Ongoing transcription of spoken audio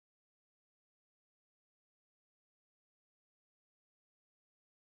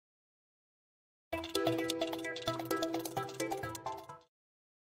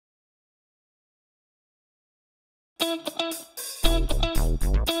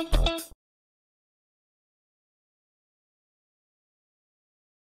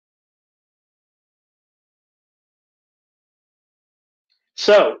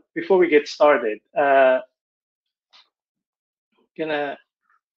So before we get started, these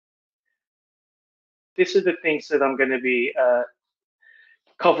are the things that I'm gonna be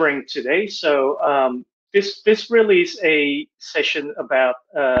covering today. So this really is a session about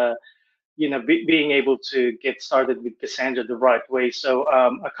being able to get started with Cassandra the right way. So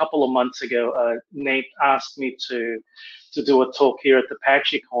a couple of months ago, Nate asked me to do a talk here at the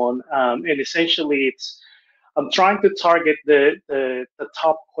ApacheCon, and essentially I'm trying to target the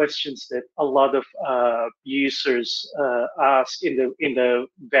top questions that a lot of users ask in the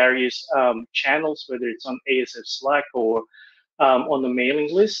various channels, whether it's on ASF Slack or on the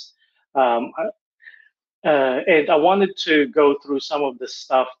mailing list. And I wanted to go through some of the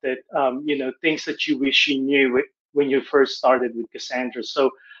stuff that things that you wish you knew when you first started with Cassandra.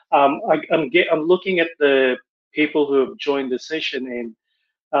 So I'm looking at the people who have joined the session, and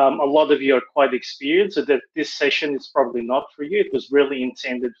a lot of you are quite experienced, so that this session is probably not for you. It was really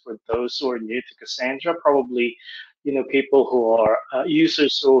intended for those who are new to Cassandra, probably, people who are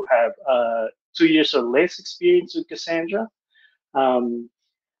users who have 2 years or less experience with Cassandra.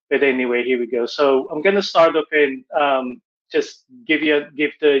 But anyway, here we go. So I'm going to start off and just give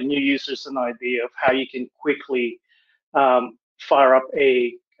the new users an idea of how you can quickly fire up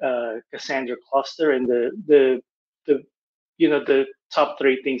a Cassandra cluster and the top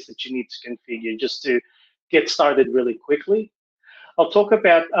 3 things that you need to configure just to get started really quickly. I'll talk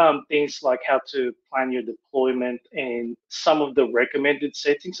about things like how to plan your deployment and some of the recommended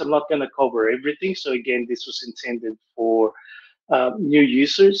settings. I'm not going to cover everything. So again, this was intended for new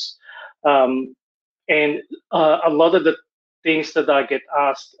users. And a lot of the things that I get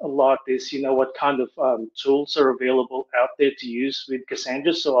asked a lot is, what kind of tools are available out there to use with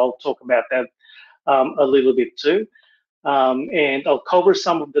Cassandra. So I'll talk about that a little bit too. And I'll cover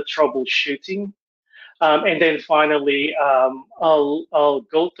some of the troubleshooting. And then finally, I'll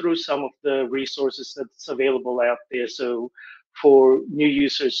go through some of the resources that's available out there. So for new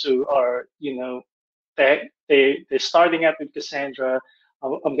users who are, that they're starting out with Cassandra,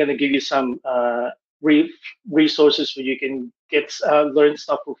 I'm going to give you some resources where you can learn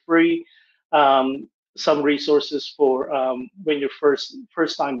stuff for free. Some resources for when you're first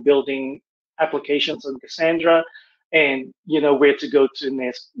time building applications on Cassandra, and where to go to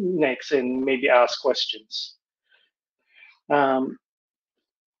next and maybe ask questions.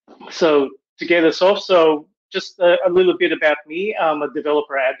 So to get us off, so just a little bit about me. I'm a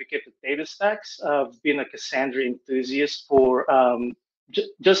developer advocate at DataStax. I've been a Cassandra enthusiast for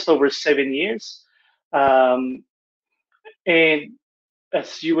just over 7 years. And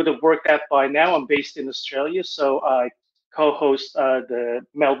as you would have worked out by now, I'm based in Australia, so I co-host the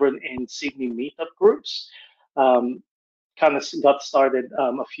Melbourne and Sydney meetup groups. Kind of got started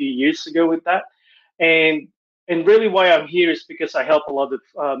a few years ago with that, and really why I'm here is because I help a lot of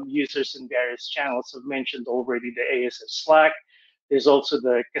users in various channels. I've mentioned already the ASF Slack. There's also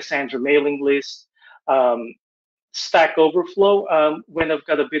the Cassandra mailing list, Stack Overflow when I've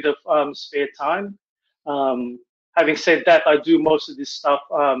got a bit of spare time. Having said that, I do most of this stuff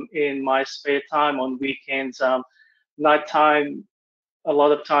in my spare time on weekends, nighttime, a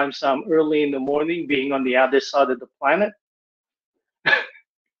lot of times early in the morning, being on the other side of the planet.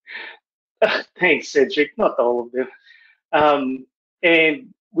 Thanks, Cedric. Not all of them.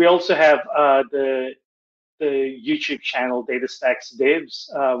 And we also have the YouTube channel DataStax Devs,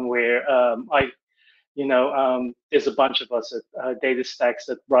 where there's a bunch of us at DataStax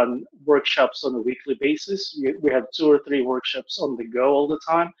that run workshops on a weekly basis. We have 2 or 3 workshops on the go all the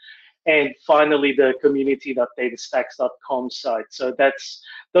time. And finally, the community.datastax.com site. So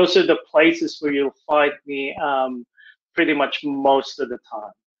those are the places where you'll find me pretty much most of the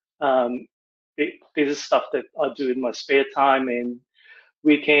time. This is stuff that I do in my spare time and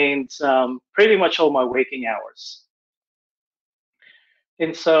weekends, pretty much all my waking hours.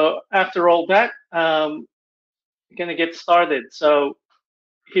 And so after all that, I'm going to get started. So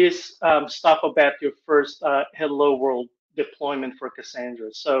here's stuff about your first Hello World deployment for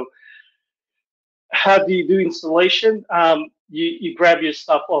Cassandra. So how do you do installation? You grab your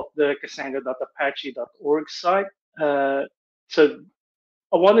stuff off the cassandra.apache.org site. So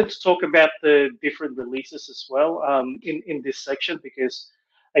I wanted to talk about the different releases as well in this section, because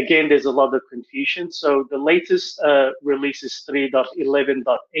again, there's a lot of confusion. So the latest release is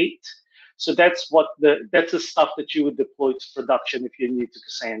 3.11.8. So that's the stuff that you would deploy to production if you're new to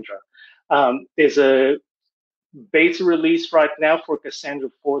Cassandra. There's a beta release right now for Cassandra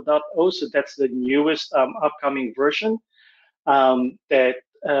 4.0, so that's the newest upcoming version that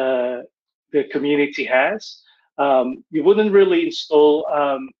the community has. You wouldn't really install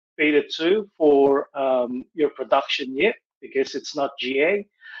beta 2 for your production yet because it's not GA.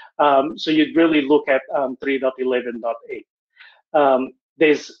 So you'd really look at 3.11.8.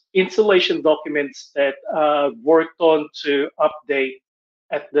 There's installation documents that worked on to update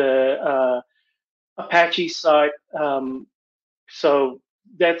at the Apache side. So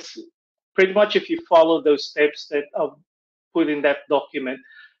that's pretty much if you follow those steps that are put in that document,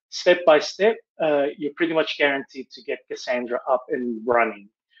 step by step, you're pretty much guaranteed to get Cassandra up and running.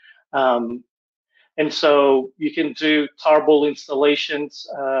 And so you can do tarball installations,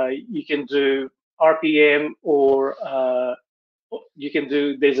 you can do RPM, or you can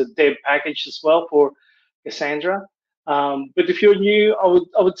do, there's a deb package as well for Cassandra. But if you're new,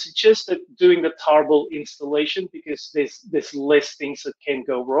 I would suggest that doing the tarball installation because there's less things that can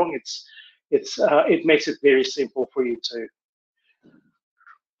go wrong. It makes it very simple for you to.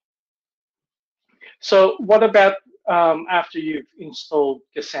 So what about after you've installed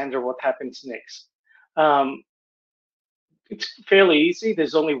Cassandra? What happens next? It's fairly easy.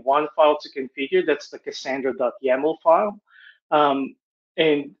 There's only one file to configure. That's the cassandra.yaml file.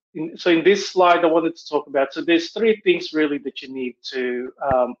 So in this slide, I wanted to talk about, so there's three things really that you need to,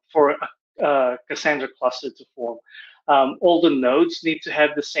 for a Cassandra cluster to form. All the nodes need to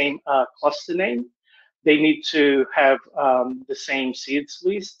have the same cluster name. They need to have the same seeds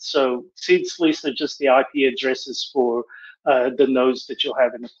list. So seeds list are just the IP addresses for the nodes that you'll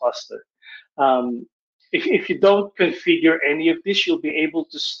have in the cluster. If you don't configure any of this, you'll be able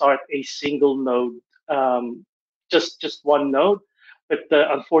to start a single node, just one node. But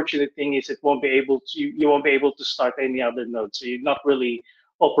the unfortunate thing is, it won't be able to. You won't be able to start any other node. So you're not really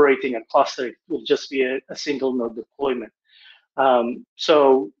operating a cluster. It will just be a single node deployment.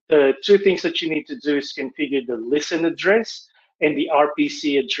 So the two things that you need to do is configure the listen address and the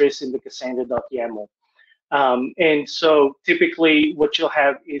RPC address in the Cassandra.yaml. And so typically what you'll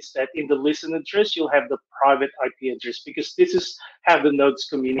have is that in the listen address, you'll have the private IP address, because this is how the nodes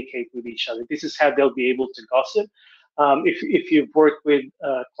communicate with each other. This is how they'll be able to gossip. If you've worked with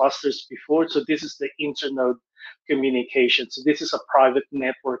clusters before, so this is the internode communication. So this is a private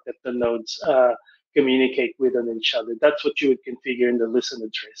network that the nodes communicate with on each other. That's what you would configure in the listen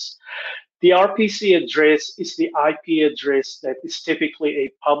address. The RPC address is the IP address that is typically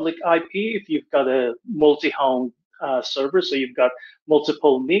a public IP if you've got a multi-home server, so you've got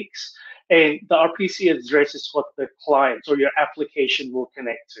multiple NICs. And the RPC address is what the client or your application will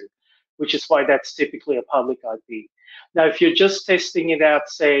connect to, which is why that's typically a public IP. Now, if you're just testing it out,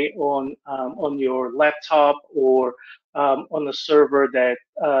 say on your laptop or on a server that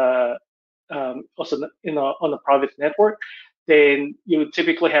also on a private network, then you would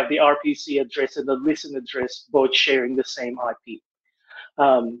typically have the RPC address and the listen address both sharing the same IP.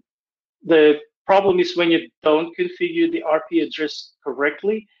 The problem is when you don't configure the RP address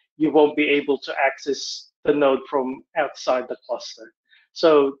correctly, you won't be able to access the node from outside the cluster.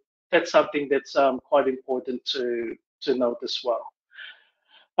 So that's something that's quite important to note as well.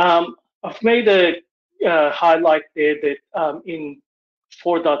 I've made a highlight there that in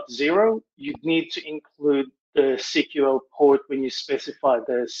 4.0, you need to include the CQL port when you specify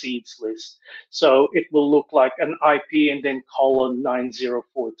the seeds list. So it will look like an IP and then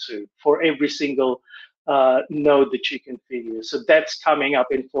 :9042 for every single node that you configure. So that's coming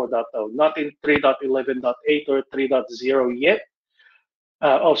up in 4.0, not in 3.11.8 or 3.0 yet.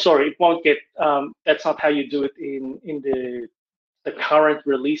 Oh, sorry, it won't get, that's not how you do it in the current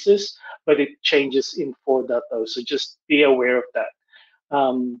releases, but it changes in 4.0. So just be aware of that.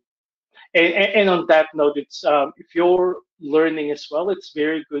 And on that note, it's if you're learning as well, it's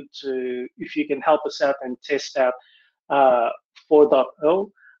very good to, if you can help us out and test out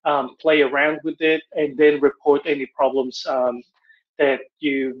 4.0, play around with it, and then report any problems that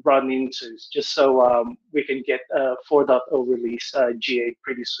you run into, just so we can get 4.0 release GA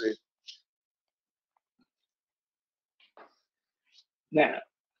pretty soon. Now,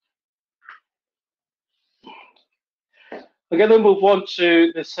 we're going to move on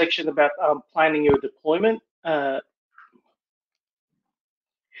to the section about planning your deployment.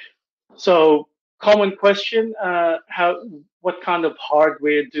 So, common question: what kind of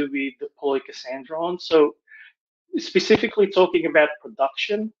hardware do we deploy Cassandra on? So, specifically talking about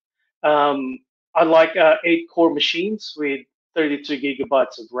production, I like 8-core machines with 32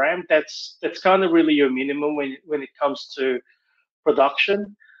 gigabytes of RAM. That's kind of really your minimum when it comes to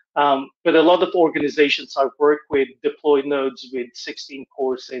production. But a lot of organizations I've worked with deploy nodes with 16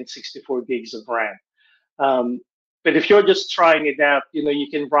 cores and 64 gigs of RAM. But if you're just trying it out, you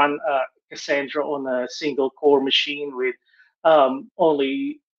can run Cassandra on a single core machine with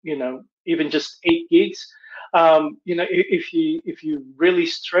only, even just 8 gigs. If you really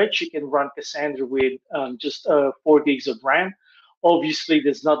stretch, you can run Cassandra with just 4 gigs of RAM. Obviously,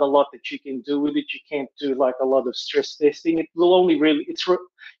 there's not a lot that you can do with it. You can't do like a lot of stress testing. It will only really,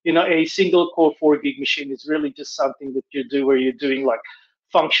 a single core 4 gig machine is really just something that you do where you're doing like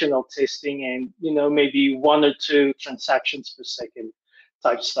functional testing and maybe 1 or 2 transactions per second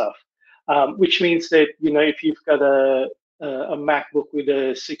type stuff. Which means that if you've got a MacBook with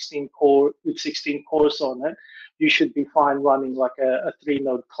a 16 cores on it, you should be fine running like a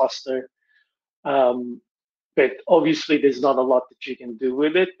 3-node cluster. But obviously, there's not a lot that you can do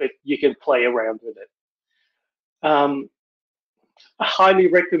with it, but you can play around with it. I highly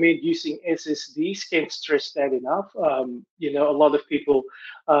recommend using SSDs. Can't stress that enough. A lot of people.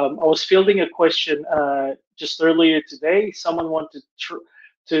 I was fielding a question just earlier today. Someone wanted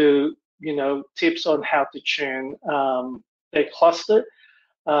to tips on how to tune their cluster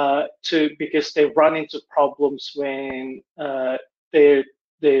because they run into problems when their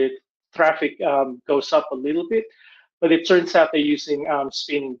traffic goes up a little bit, but it turns out they're using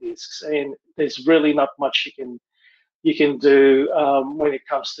spinning disks, and there's really not much you can do when it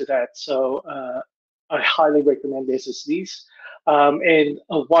comes to that. So I highly recommend SSDs, and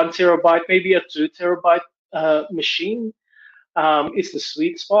a 1 TB, maybe a 2 TB machine is the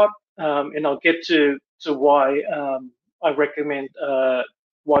sweet spot, and I'll get to why I recommend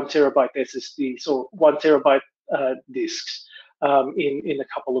 1 TB SSDs or 1 TB disks in a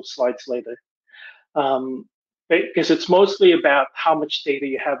couple of slides later, because it's mostly about how much data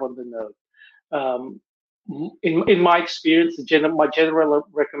you have on the node. In my experience, my general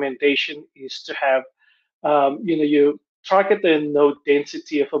recommendation is to have, you target the node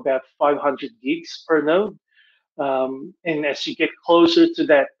density of about 500 gigs per node. And as you get closer to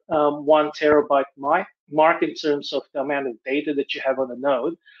that 1 TB mark in terms of the amount of data that you have on a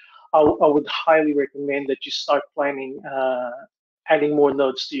node, I would highly recommend that you start planning adding more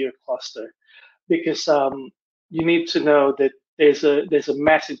nodes to your cluster, because you need to know that there's a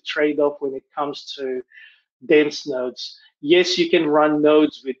massive trade-off when it comes to dense nodes. Yes, you can run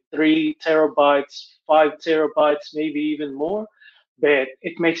nodes with 3 TB, 5 TB, maybe even more, but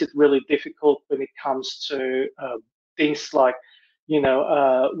it makes it really difficult when it comes to things like,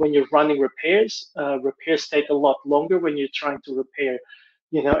 when you're running repairs. Repairs take a lot longer when you're trying to repair,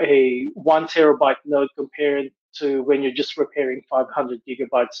 a 1 TB node compared to when you're just repairing 500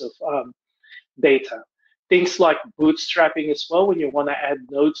 gigabytes of data. Things like bootstrapping as well, when you want to add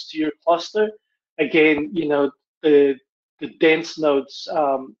nodes to your cluster. Again, the dense nodes,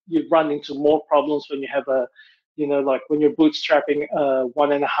 you run into more problems when you have like when you're bootstrapping a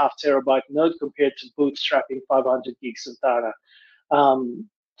 1.5 TB node compared to bootstrapping 500 gigs of data.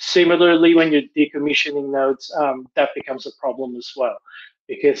 Similarly, when you're decommissioning nodes, that becomes a problem as well,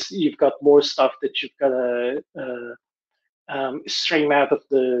 because you've got more stuff that you've got to stream out of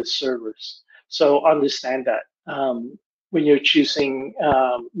the servers. So understand that when you're choosing,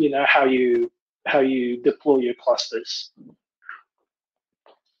 how you deploy your clusters.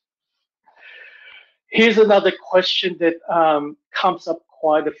 Here's another question that comes up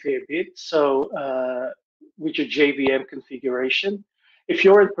quite a fair bit. So with your JVM configuration, if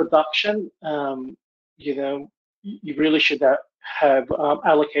you're in production, you really should have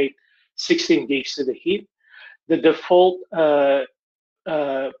allocate 16 gigs to the heap. The default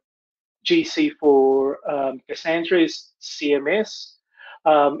GC for Cassandra is CMS,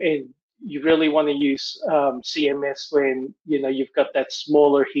 and you really want to use CMS when you've got that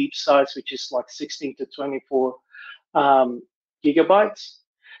smaller heap size, which is like 16 to 24 gigabytes.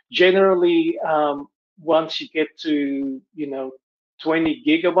 Generally, once you get to 20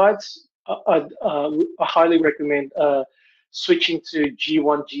 gigabytes, I highly recommend switching to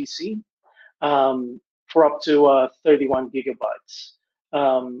G1 GC for up to 31 gigabytes.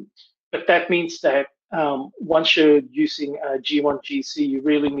 But that means that once you're using G1 GC, you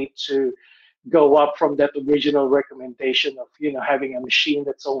really need to go up from that original recommendation of having a machine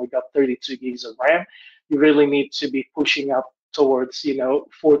that's only got 32 gigs of RAM. You really need to be pushing up towards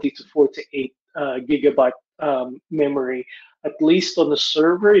 40 to 48 gigabyte memory, at least on the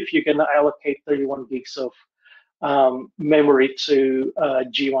server, if you're going to allocate 31 gigs of memory to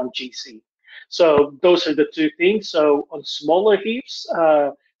G1 GC. So those are the two things. So on smaller heaps,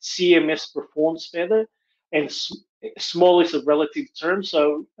 CMS performs better, and small is a relative term.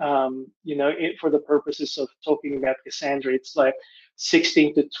 So for the purposes of talking about Cassandra, it's like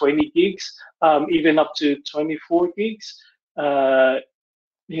 16 to 20 gigs, even up to 24 gigs.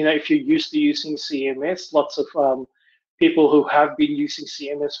 if you're used to using CMS, lots of people who have been using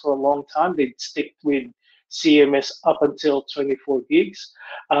CMS for a long time, they stick with CMS up until 24 gigs.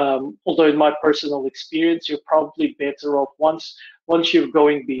 Although in my personal experience, you're probably better off once you're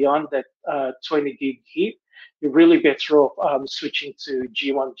going beyond that 20 gig heap, you're really better off switching to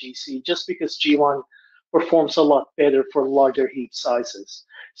G1 GC, just because G1 performs a lot better for larger heap sizes.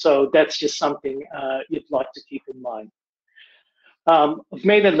 So that's just something you'd like to keep in mind. I've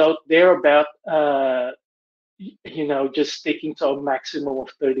made a note there about just sticking to a maximum of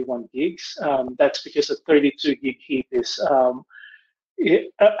 31 gigs. That's because a 32 gig heap is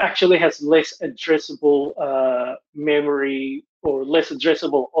it actually has less addressable memory or less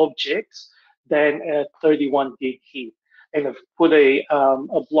addressable objects than a 31 gig heap. And I've put a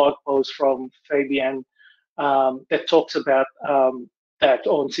blog post from Fabian that talks about that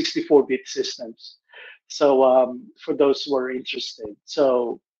on 64-bit systems. So for those who are interested.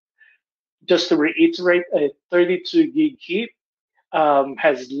 So just to reiterate, a 32 gig heap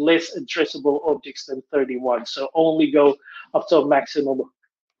has less addressable objects than 31. So only go up to a maximum of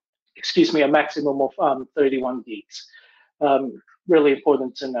 31 gigs. Really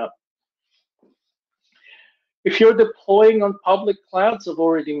important to know. If you're deploying on public clouds, I've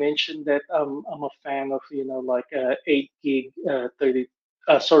already mentioned that I'm a fan of, like 8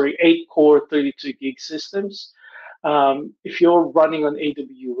 core 32 gig systems. If you're running on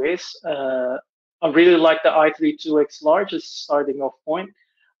AWS, I really like the i3-2x large as a starting off point.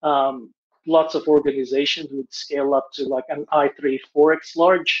 Lots of organizations would scale up to like an i3-4x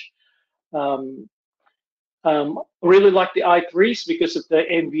large. Really like the i3s because of the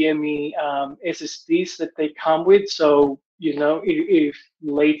NVMe SSDs that they come with. So, if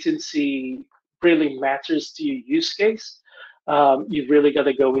latency really matters to your use case, you've really got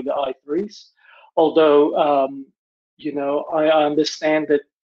to go with the i3s. Although, I understand that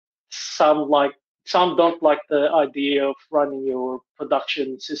some don't like the idea of running your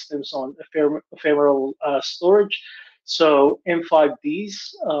production systems on ephemeral storage. So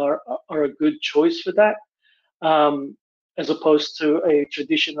M5Ds are a good choice for that, as opposed to a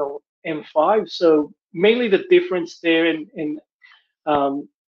traditional M5. So mainly the difference there in a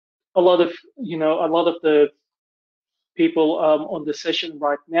lot of the people on the session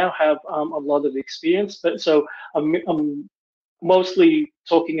right now have a lot of experience, but so I'm mostly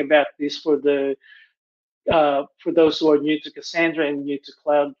talking about this for those who are new to Cassandra and new to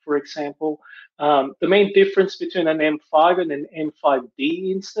cloud, for example. The main difference between an M5 and an M5D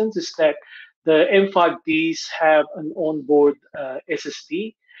instance is that the M5Ds have an onboard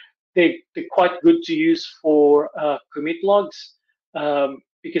SSD. They're quite good to use for commit logs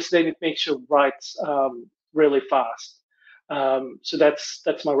because then it makes your writes really fast. So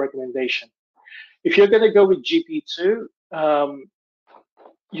that's my recommendation. If you're going to go with GP2,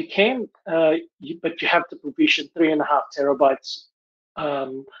 you can, but you have to provision 3.5 terabytes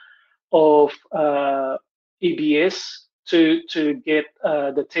of EBS to get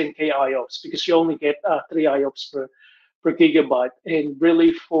the 10K IOPS, because you only get 3 IOPS per gigabyte. And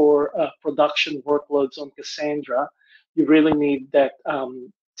really for production workloads on Cassandra, you really need that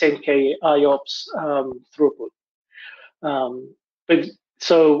 10K IOPS throughput.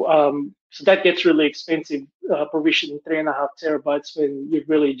 So that gets really expensive, provisioning 3.5 terabytes when you're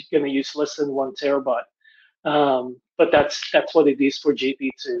really going to use less than 1 terabyte. But that's what it is for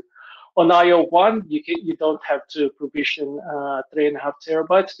GP2. On IO1, you don't have to provision 3.5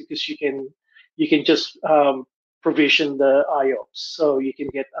 terabytes because you can just provision the IOPS, so you can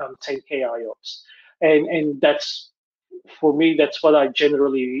get 10K IOPS, and that's, for me, that's what I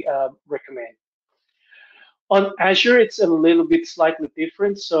generally recommend. On Azure, it's a little bit slightly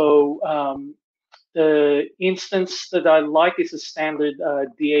different. So the instance that I like is a standard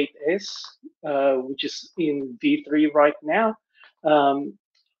D8S, which is in V3 right now.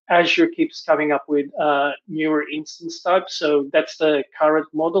 Azure keeps coming up with newer instance types. So that's the current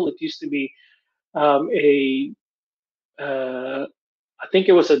model. It used to be I think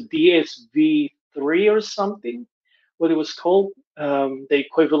it was a DSV3 or something, what it was called, the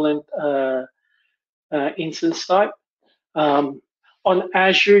equivalent instance type. On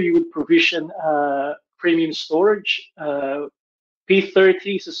Azure, you would provision premium storage.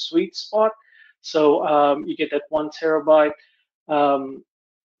 P30 is a sweet spot, so you get that 1 terabyte.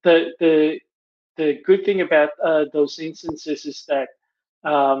 The good thing about those instances is that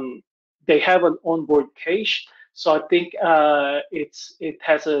they have an onboard cache. So I think it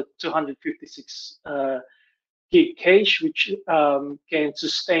has a 256 gig cache, which can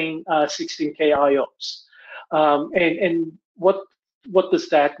sustain 16K IOPS. And what does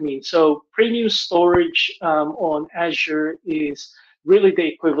that mean? So premium storage on Azure is really the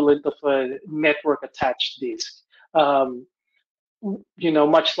equivalent of a network attached disk. Um,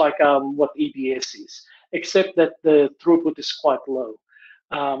 much like what EBS is, except that the throughput is quite low.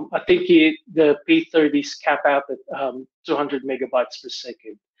 I think the P30s cap out at 200 megabytes per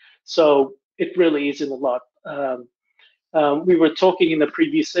second. So it really isn't a lot. We were talking in the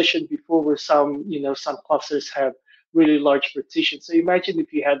previous session before where some clusters have really large partitions. So imagine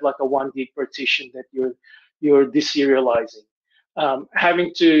if you had like a 1 gig partition that you're deserializing.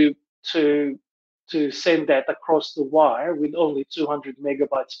 Having to to send that across the wire with only 200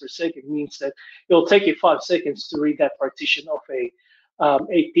 megabytes per second means that it'll take you 5 seconds to read that partition of a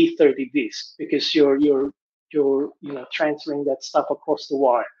P30 disk because you're transferring that stuff across the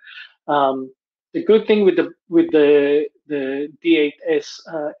wire. The good thing with the D8S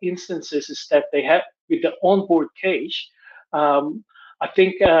instances is that they have with the onboard cache. I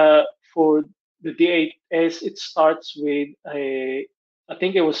think for the D8S it starts with I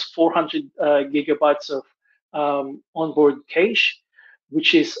think it was 400 gigabytes of onboard cache,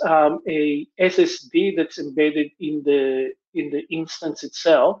 which is a SSD that's embedded in the instance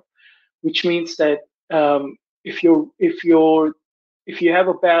itself, which means that if you have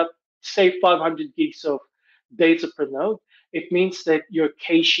about say 500 gigs of data per node, it means that you're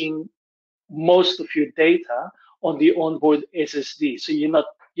caching most of your data on the onboard SSD. So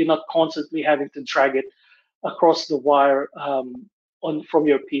you're not constantly having to drag it across the wire from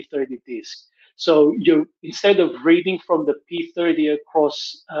your P30 disk. So you instead of reading from the P30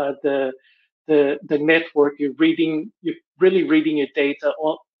 across the network, you're really reading your data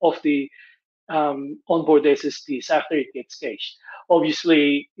off the onboard SSDs after it gets cached.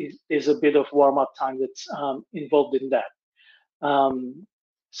 Obviously, there's a bit of warm-up time that's involved in that.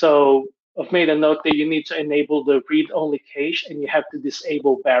 So I've made a note that you need to enable the read-only cache, and you have to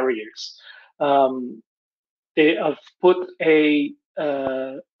disable barriers. I've put a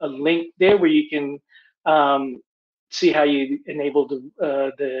link there where you can see how you enable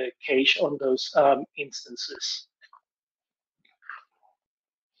the cache on those instances.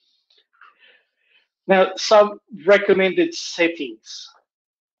 Now, some recommended settings.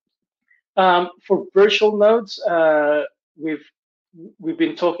 For virtual nodes, we've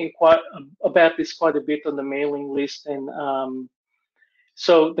been talking about this quite a bit on the mailing list, and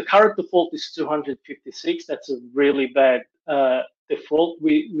so the current default is 256. That's a really bad default.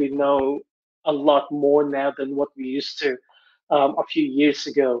 We know a lot more now than what we used to a few years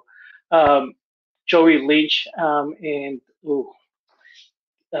ago. Joey Lynch and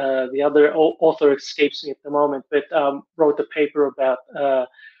the other author escapes me at the moment, but wrote a paper about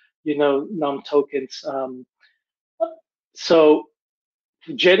num tokens. So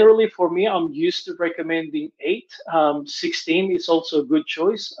generally for me, I'm used to recommending 8. 16 is also a good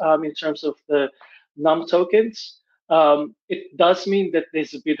choice in terms of the num tokens. It does mean that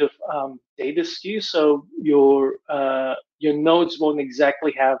there's a bit of data skew, so your nodes won't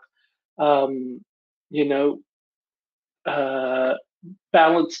exactly have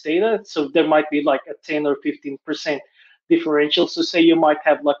balanced data. So there might be like a 10 or 15% differential. So say you might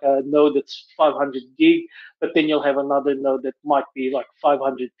have like a node that's 500 gig, but then you'll have another node that might be like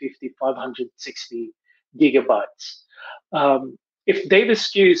 550, 560 gigabytes. If data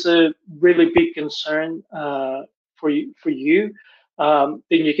skew is a really big concern for you, then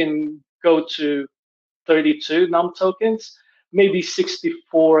you can go to 32 num tokens, maybe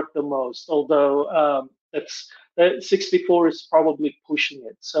 64 at the most, although that 64 is probably pushing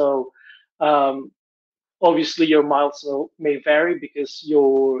it. So obviously your milestone may vary because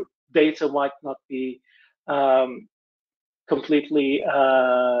your data might not be completely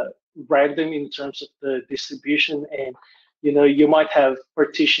random in terms of the distribution, and you might have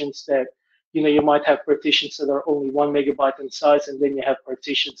partitions that are only 1 megabyte in size, and then you have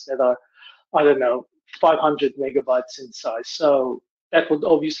partitions that are, I don't know, 500 megabytes in size. So that would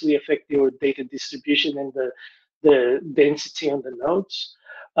obviously affect your data distribution and the density on the nodes.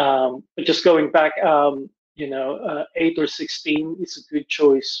 But just going back, 8 or 16 is a good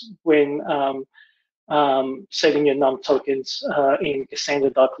choice when setting your num tokens in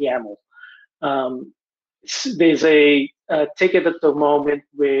Cassandra.yaml. There's a ticket at the moment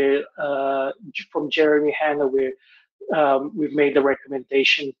where from Jeremy Hanna where we've made the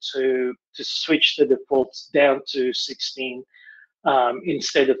recommendation to switch the defaults down to 16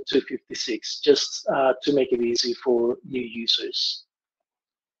 instead of 256, just to make it easy for new users.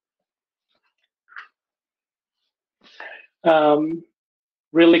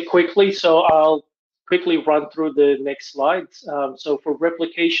 Really quickly, so I'll quickly run through the next slides. So for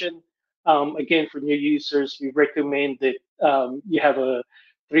replication, again, for new users, we recommend that you have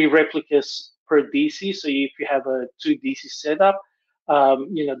 3 replicas per DC. So if you have a 2 DC setup,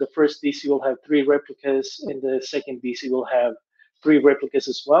 the first DC will have 3 replicas, and the second DC will have 3 replicas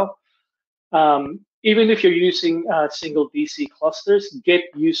as well. Even if you're using single DC clusters, get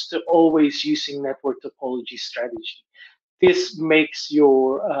used to always using network topology strategy. This makes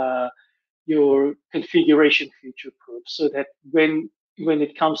your configuration future-proof, so that when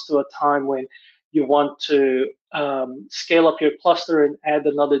it comes to a time when you want to scale up your cluster and add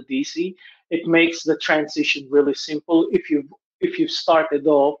another DC, it makes the transition really simple if you've started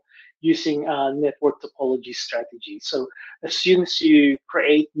off using network topology strategy. So as soon as you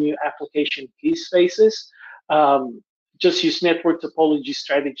create new application key spaces, just use network topology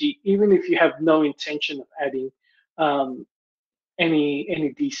strategy, even if you have no intention of adding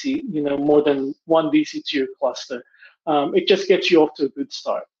any DC, more than one DC to your cluster. It just gets you off to a good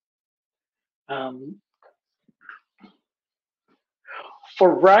start.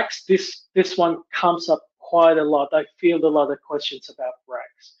 For racks, this one comes up quite a lot. I field a lot of questions about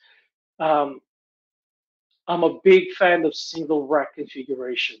racks. I'm a big fan of single rack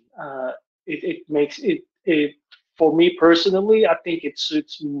configuration. It makes it for me personally, I think it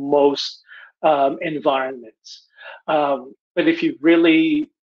suits most environments. But if you really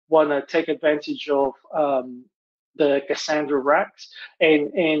want to take advantage of the Cassandra racks,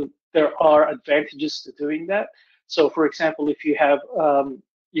 and there are advantages to doing that. So, for example, if you have a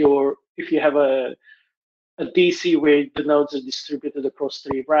DC where the nodes are distributed across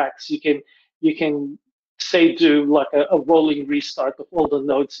 3 racks, you can say do like a rolling restart of all the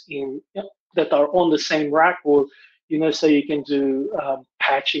nodes that are on the same rack, or so you can do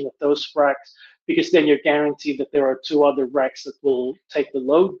patching of those racks, because then you're guaranteed that there are 2 other racks that will take the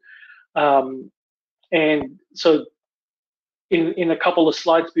load. And so in a couple of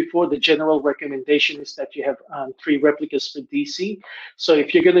slides before, the general recommendation is that you have 3 replicas per DC. So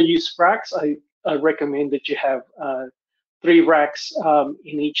if you're going to use racks, I recommend that you have 3 racks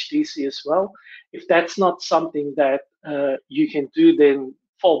in each DC as well. If that's not something that you can do, then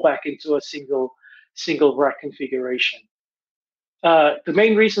fall back into a single rack configuration. The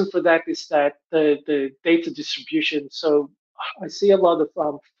main reason for that is that the data distribution. So I see a lot of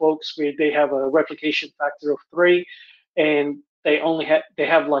folks where they have a replication factor of 3, and they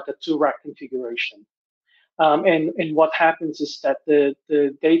have like a 2 rack configuration. And what happens is that the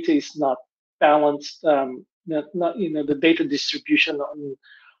data is not balanced. The data distribution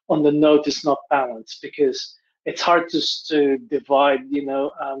on the node is not balanced, because it's hard to divide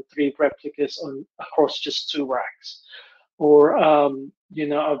 3 replicas across just 2 racks. Or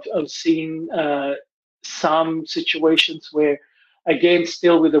I've seen some situations where, again,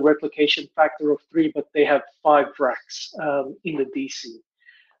 still with a replication factor of 3, but they have 5 racks in the DC.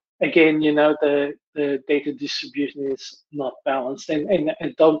 Again, the data distribution is not balanced, and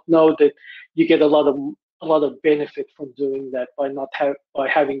I don't know that you get a lot of benefit from doing that by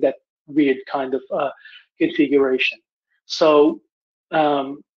having that weird kind of configuration. So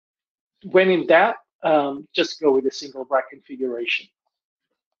when in doubt, just go with a single rack configuration.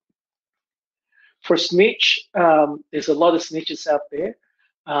 For snitch, there's a lot of snitches out there.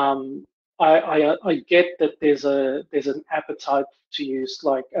 I get that there's an appetite to use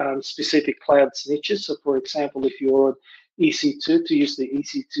like specific cloud snitches. So, for example, if you're on EC2, to use the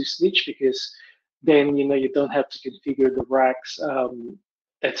EC2 snitch, because then you don't have to configure the racks.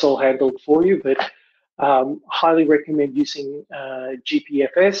 That's all handled for you. But highly recommend using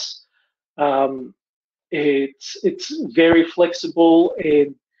GPFS. It's very flexible,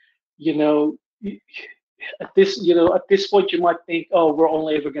 and at this point you might think, oh, we're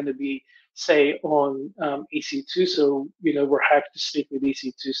only ever going to be, say, on EC2, so we're happy to stick with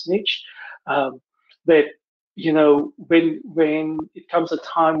EC2 snitch. But when it comes a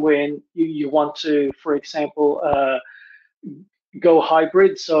time when you want to, for example, go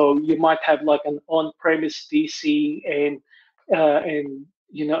hybrid, so you might have like an on-premise DC and a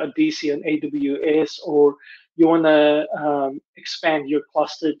DC on AWS, or you want to expand your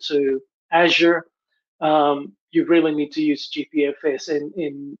cluster to Azure, you really need to use GPFS,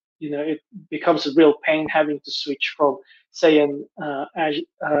 and it becomes a real pain having to switch from, say, an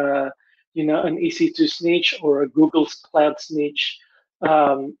EC2 snitch or a Google Cloud snitch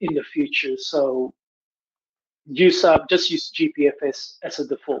in the future. So just use GPFS as a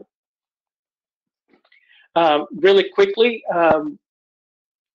default. Really quickly,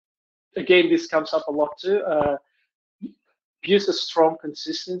 again, this comes up a lot too. Use a strong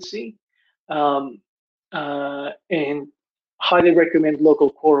consistency, and highly recommend local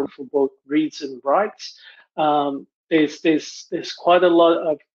quorum for both reads and writes. There's quite a lot.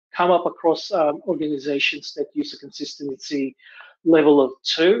 I've come up across organizations that use a consistency level of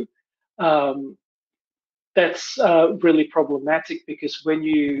 2. that's really problematic, because when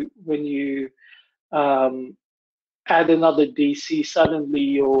you add another DC, suddenly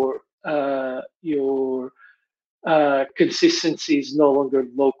your consistency is no longer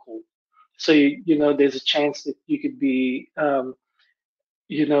local. So there's a chance that you could be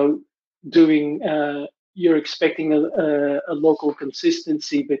you know doing you're expecting a local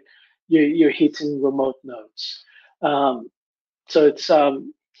consistency, but you're hitting remote nodes. So it's so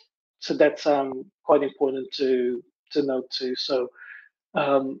that's quite important to note too. So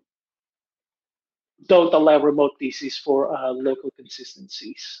um, don't allow remote DCs for local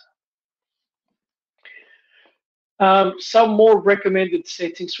consistencies. Some more recommended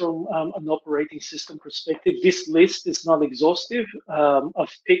settings from an operating system perspective. This list is not exhaustive.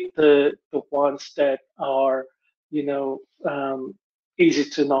 I've picked the ones that are, you know, easy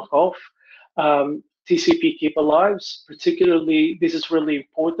to knock off. TCP keep alives, particularly, this is really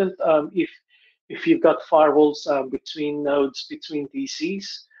important if you've got firewalls between nodes, between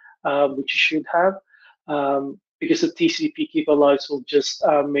DCs, which you should have. Because the TCP keep alives will just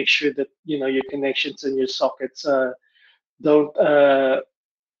make sure that your connections and your sockets don't uh,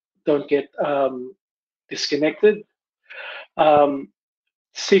 don't get disconnected. Um,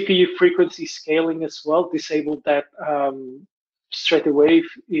 CPU frequency scaling as well. Disable that straight away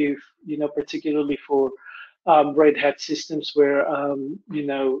if particularly for Red Hat systems where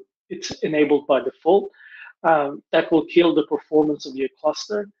it's enabled by default. That will kill the performance of your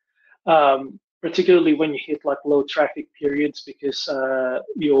cluster. Particularly when you hit like low traffic periods, because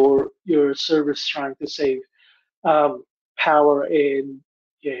your server's trying to save power, and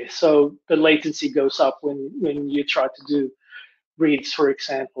so the latency goes up when you try to do reads, for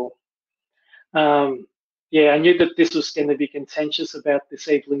example. I knew that this was going to be contentious about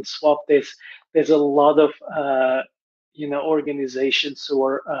disabling swap. There's a lot of organizations who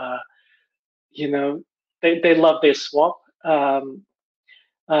are they love their swap.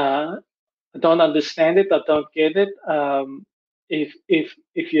 I don't understand it. I don't get it.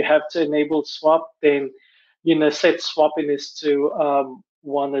 If you have to enable swap, then set swappiness to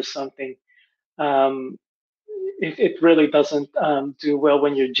 1 or something. It really doesn't do well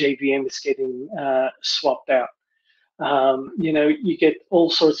when your JVM is getting swapped out. You get all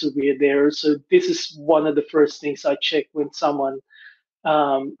sorts of weird errors. So this is one of the first things I check when someone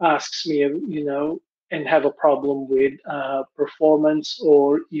asks me, and have a problem with performance,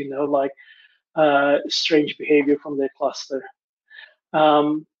 or like strange behavior from their cluster.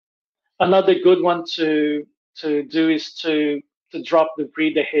 Another good one to do is to drop the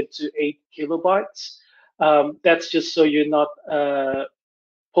read ahead to 8 kilobytes. That's just so you're not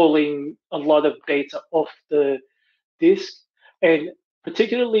pulling a lot of data off the disk, and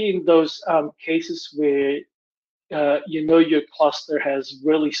particularly in those cases where your cluster has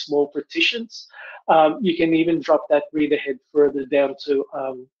really small partitions, you can even drop that read ahead further down to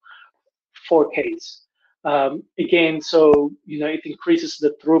 4Ks. Again, so it increases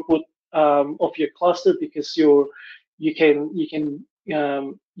the throughput of your cluster, because you can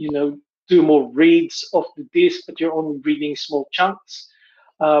do more reads of the disk, but you're only reading small chunks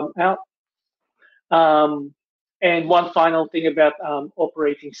out. And one final thing about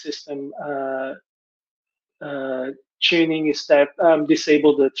operating system tuning is that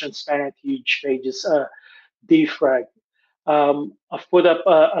disable the transparent huge pages defrag. I've put up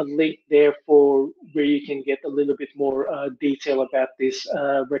a link there for where you can get a little bit more detail about these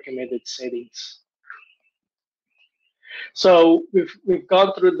recommended settings. So we've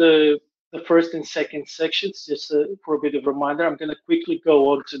gone through the first and second sections. Just for a bit of a reminder, I'm going to quickly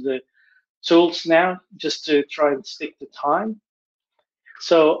go on to the tools now, just to try and stick to time.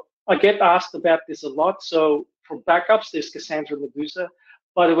 So I get asked about this a lot. So for backups, there's Cassandra Medusa.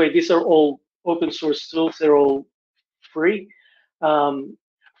 By the way, these are all open source tools. They're all free.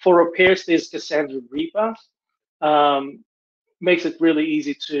 For repairs, there's Cassandra Reaper. Makes it really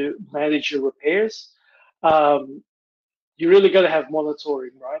easy to manage your repairs. You really got to have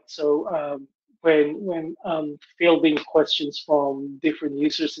monitoring, right? So when fielding questions from different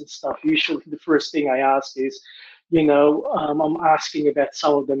users and stuff, usually the first thing I ask is, I'm asking about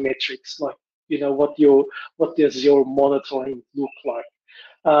some of the metrics, like, what does your monitoring look like?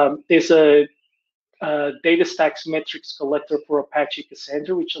 There's a DataStax metrics collector for Apache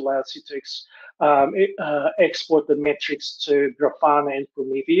Cassandra, which allows you to export the metrics to Grafana and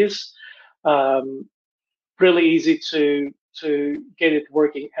Prometheus. Really easy to get it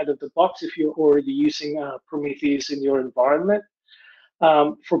working out of the box if you're already using Prometheus in your environment.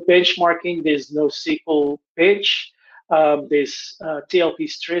 For benchmarking, there's NoSQL bench. There's TLP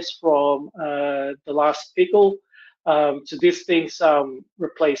stress from the last pickle. So these things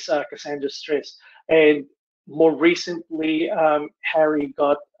replace Cassandra stress. And more recently, Harry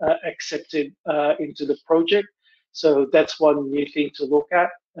got accepted into the project. So that's one new thing to look at.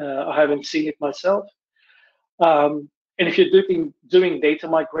 I haven't seen it myself. And if you're doing data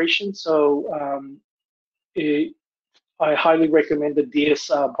migration, so I highly recommend the DS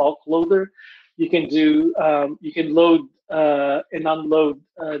bulk loader. You can do you can load and unload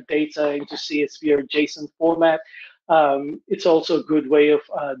data into CSV or JSON format. It's also a good way of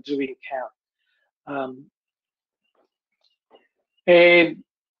doing count. And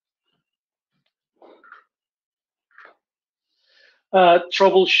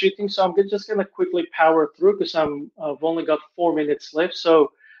troubleshooting. So I'm just going to quickly power through because I've only got 4 minutes left.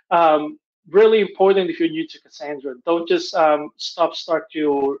 So really important if you're new to Cassandra, don't just start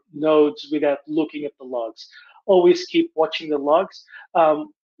your nodes without looking at the logs. Always keep watching the logs.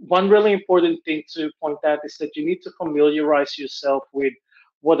 One really important thing to point out is that you need to familiarize yourself with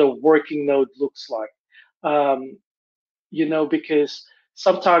what a working node looks like. Because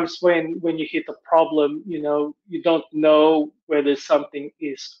sometimes when you hit a problem, you don't know whether something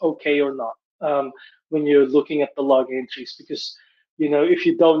is okay or not when you're looking at the log entries, because if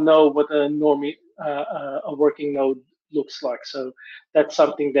you don't know what a working node looks like. So that's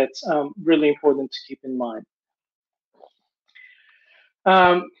something that's really important to keep in mind.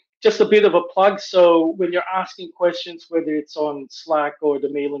 Just a bit of a plug. So when you're asking questions, whether it's on Slack or the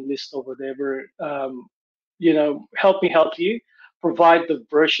mailing list or whatever, help me help you. Provide the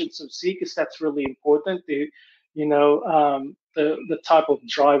versions of C, because that's really important. The type of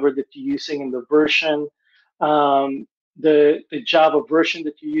driver that you're using in the version, the Java version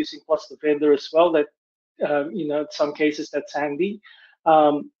that you're using, plus the vendor as well. That in some cases that's handy.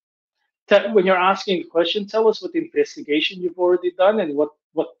 When you're asking a question, tell us what investigation you've already done and what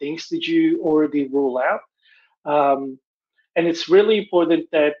things did you already rule out. And it's really important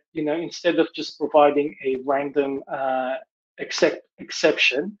that instead of just providing a random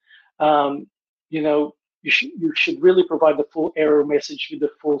exception, you should really provide the full error message with the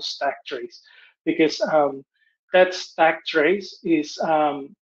full stack trace, because that stack trace is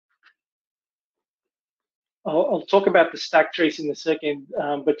I'll talk about the stack trace in a second,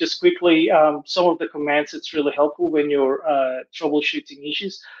 but just quickly, some of the commands that's really helpful when you're troubleshooting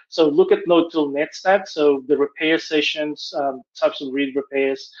issues. So look at node tool netstat, so the repair sessions, types of read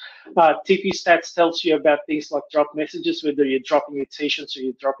repairs. TP stats tells you about things like drop messages, whether you're dropping mutations or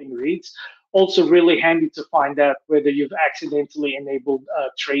you're dropping reads. Also really handy to find out whether you've accidentally enabled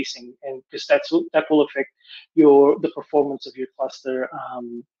tracing, and because that will affect the performance of your cluster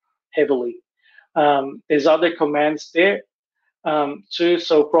heavily. There's other commands there too,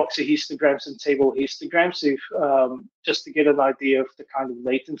 so proxy histograms and table histograms, if just to get an idea of the kind of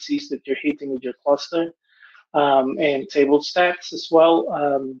latencies that you're hitting with your cluster, and table stats as well.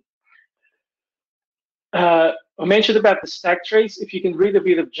 I mentioned about the stack trace. If you can read a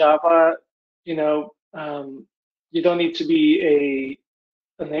bit of Java, you don't need to be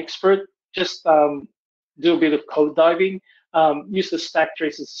an expert. Just do a bit of code diving. Use the stack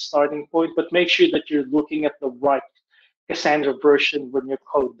trace as a starting point, but make sure that you're looking at the right Cassandra version when you're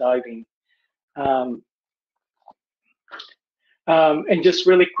code diving. And just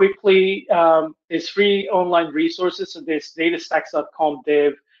really quickly, there's free online resources. So there's datastax.com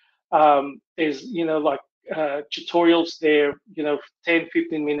dev. There's tutorials there, 10,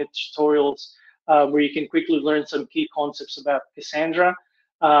 15-minute tutorials where you can quickly learn some key concepts about Cassandra.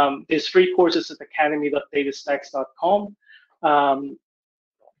 There's free courses at academy.datastax.com.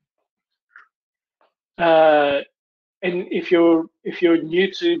 And if you're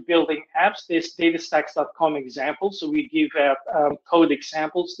new to building apps, there's datastax.com examples. So we give out code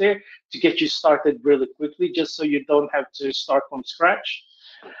examples there to get you started really quickly, just so you don't have to start from scratch.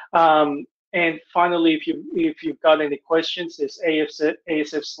 And finally, if you've got any questions, there's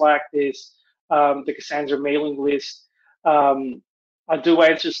ASF Slack, there's the Cassandra mailing list. I do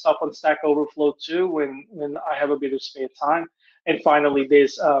answer stuff on Stack Overflow too when I have a bit of spare time. And finally,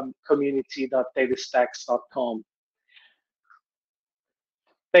 there's community.datastax.com.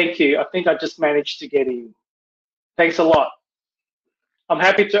 Thank you. I think I just managed to get in. Thanks a lot. I'm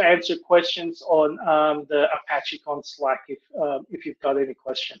happy to answer questions on the ApacheCon Slack if you've got any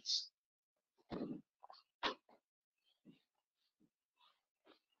questions.